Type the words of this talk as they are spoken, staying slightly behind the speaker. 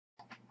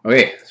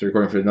Okay, so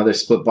recording for another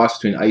split box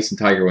between Ice and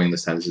Tigerwing.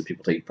 This time, this is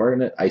people taking part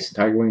in it. Ice and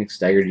Tigerwing,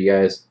 staggered you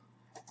guys.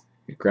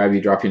 Grab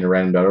you, drop you into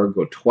random.org.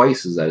 Go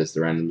twice, as that is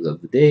the randoms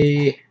of the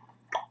day.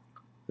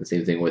 The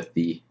same thing with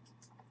the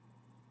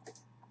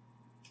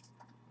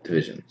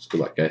divisions. Good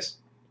luck, guys.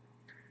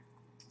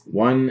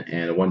 1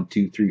 and 1,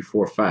 2, 3,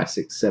 4, 5,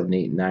 6, 7,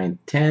 8, 9,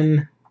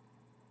 10.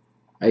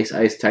 Ice,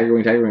 Ice,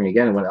 Tigerwing, Tigerwing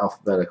again. It went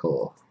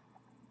alphabetical.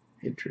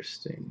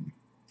 Interesting.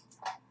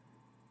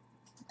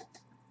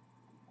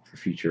 For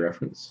future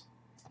reference.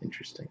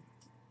 Interesting.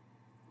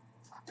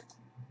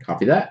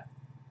 Copy that.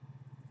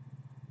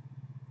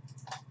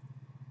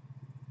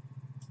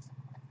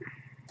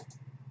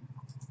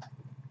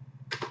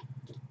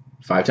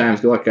 Five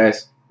times. Good luck,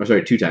 guys. Or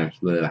sorry, 2 times.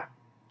 Blah, blah.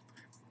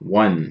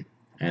 1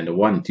 and a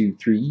 1, 2,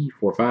 3,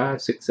 4,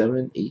 5, 6,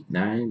 7, 8,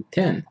 9,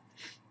 10.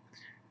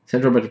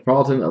 Central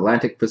Metropolitan,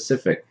 Atlantic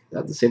Pacific.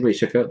 That the same way you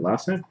checked out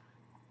last time?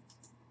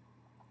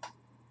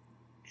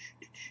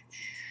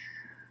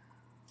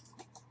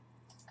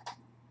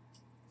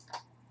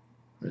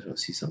 I just want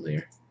to see something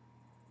here.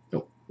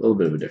 Nope, a little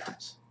bit of a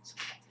difference.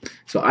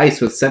 So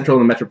Ice with Central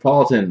and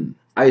Metropolitan.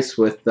 Ice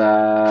with,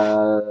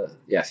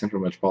 yeah,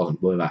 Central Metropolitan.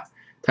 Blah, blah.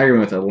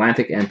 Tigerwing with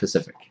Atlantic and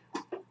Pacific.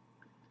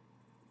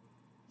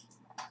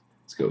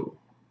 Let's go.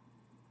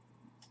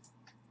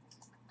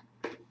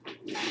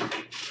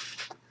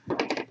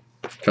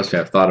 Trust me,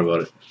 I've thought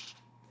about it.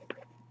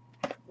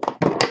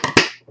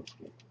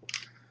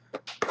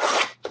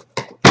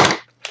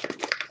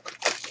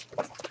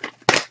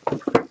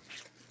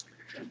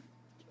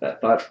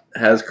 That thought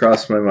has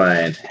crossed my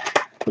mind.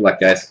 Good luck,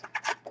 guys.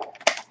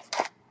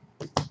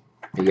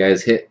 You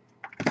guys hit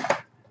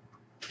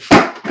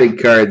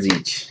big cards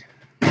each.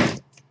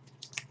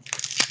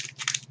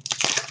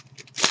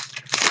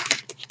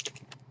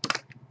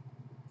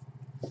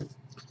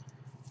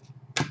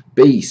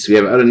 Base. We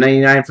have out of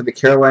 99 for the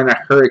Carolina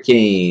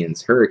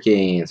Hurricanes.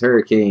 Hurricanes.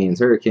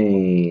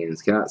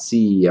 Cannot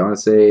see. I want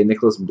to say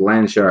Nicholas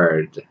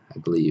Blanchard, I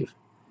believe.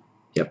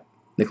 Yep.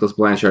 Nicholas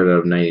Blanchard out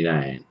of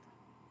 99.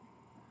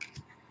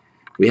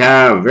 We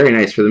have, very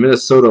nice, for the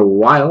Minnesota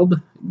Wild,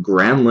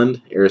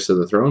 Granlund, heiress of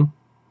the throne.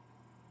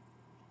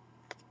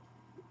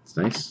 It's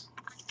nice.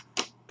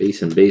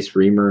 Base and base,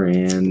 Reamer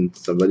and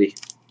somebody.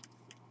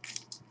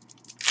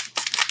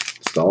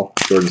 Stahl,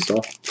 Jordan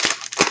Stahl.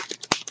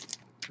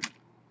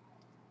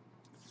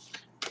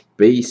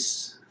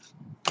 Base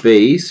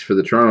for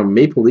the Toronto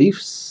Maple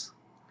Leafs.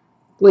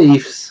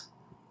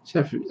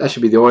 That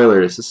should be the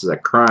Oilers. This is a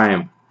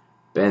crime.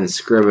 Ben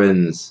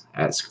Scrivens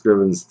at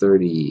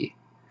Scrivens30.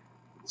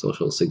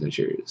 Social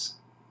signatures.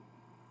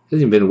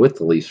 Hasn't been with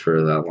the Leafs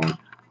for that long.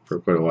 For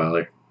quite a while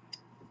there.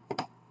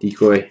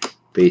 Decoy,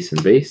 base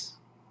and base.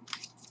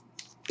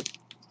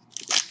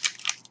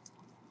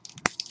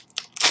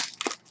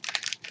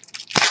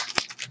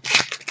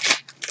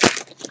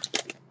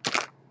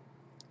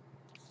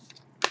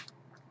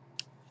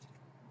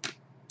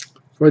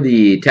 For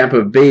the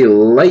Tampa Bay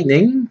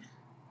Lightning,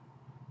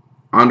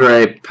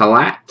 Andre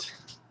Palat.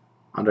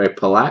 Andre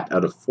Palat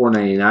out of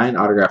 499,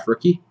 autograph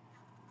rookie.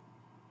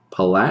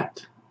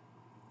 Palat.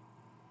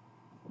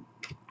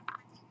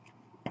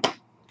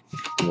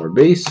 More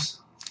base.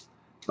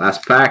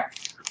 Last pack.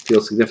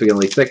 Feels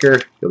significantly thicker.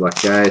 Good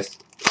luck, guys.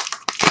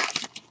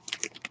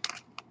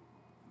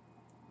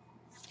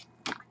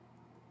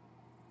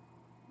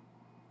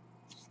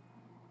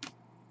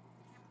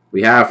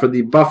 We have for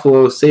the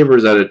Buffalo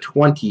Sabres out of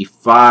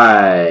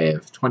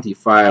 25.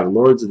 25,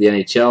 Lords of the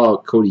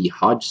NHL, Cody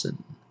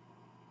Hodgson.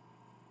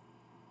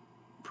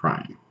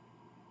 Prime,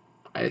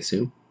 I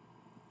assume.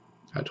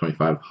 Out of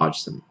 25,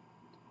 Hodgson.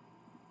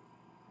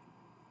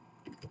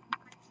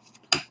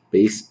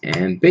 Base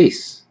and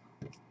base.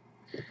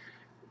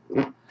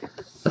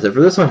 That's it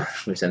for this one.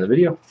 Let me send the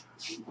video.